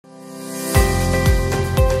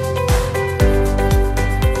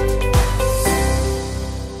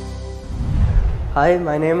Hi,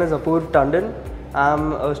 my name is Apoorv Tandon.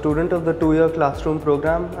 I'm a student of the 2-year classroom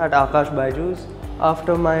program at Aakash BYJU'S.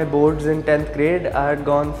 After my boards in 10th grade, I had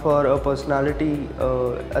gone for a personality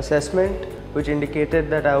assessment which indicated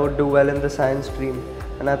that I would do well in the science stream,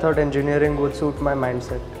 and I thought engineering would suit my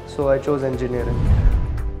mindset, so I chose engineering.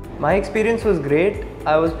 My experience was great.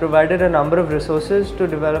 I was provided a number of resources to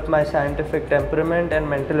develop my scientific temperament and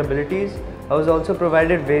mental abilities. I was also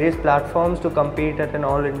provided various platforms to compete at an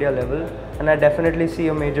all-India level, and I definitely see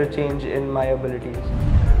a major change in my abilities.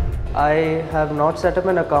 I have not set up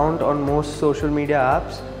an account on most social media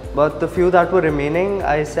apps, but the few that were remaining,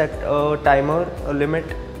 I set a timer, a limit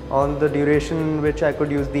on the duration which I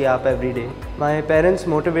could use the app every day. My parents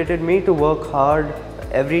motivated me to work hard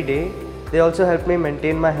every day. They also helped me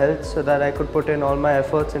maintain my health so that I could put in all my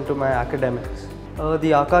efforts into my academics.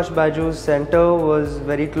 The Aakash BYJU'S Center was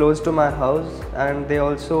very close to my house, and they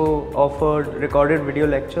also offered recorded video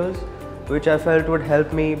lectures which I felt would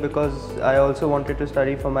help me because I also wanted to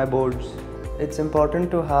study for my boards. It's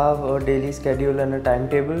important to have a daily schedule and a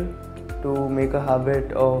timetable to make a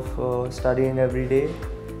habit of studying every day.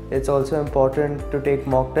 It's also important to take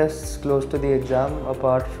mock tests close to the exam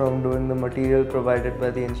apart from doing the material provided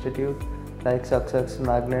by the institute like Success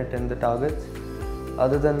Magnet and the targets.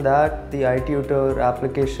 Other than that, the iTutor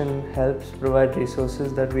application helps provide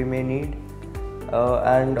resources that we may need,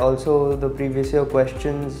 and also the previous year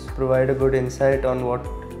questions provide a good insight on what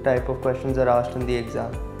type of questions are asked in the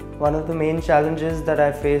exam. One of the main challenges that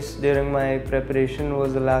I faced during my preparation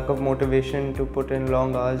was the lack of motivation to put in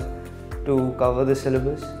long hours to cover the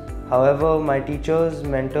syllabus. However, my teachers,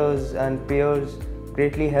 mentors and peers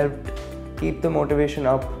greatly helped keep the motivation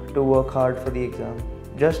up to work hard for the exam.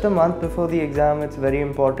 Just a month before the exam, it's very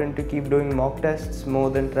important to keep doing mock tests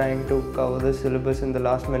more than trying to cover the syllabus in the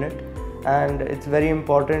last minute. And it's very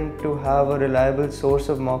important to have a reliable source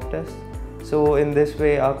of mock tests. So in this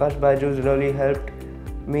way, Aakash BYJU'S really helped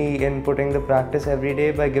me in putting the practice every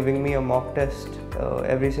day by giving me a mock test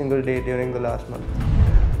every single day during the last month.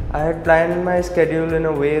 I had planned my schedule in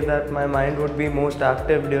a way that my mind would be most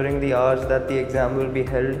active during the hours that the exam will be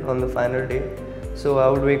held on the final day. So I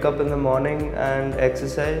would wake up in the morning and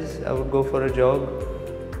exercise. I would go for a jog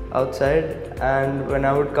outside, and when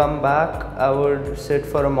I would come back, I would sit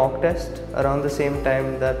for a mock test around the same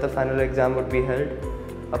time that the final exam would be held.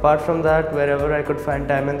 Apart from that, wherever I could find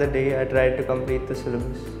time in the day, I tried to complete the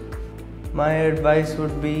syllabus. My advice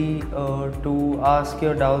would be to ask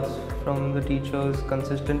your doubts from the teachers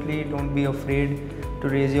consistently. Don't be afraid to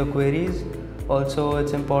raise your queries. Also,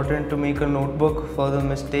 it's important to make a notebook for the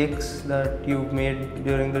mistakes that you've made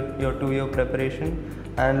during your 2-year preparation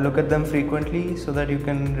and look at them frequently so that you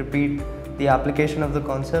can repeat the application of the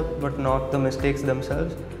concept but not the mistakes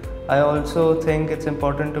themselves. I also think it's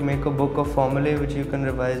important to make a book of formulae which you can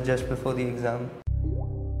revise just before the exam.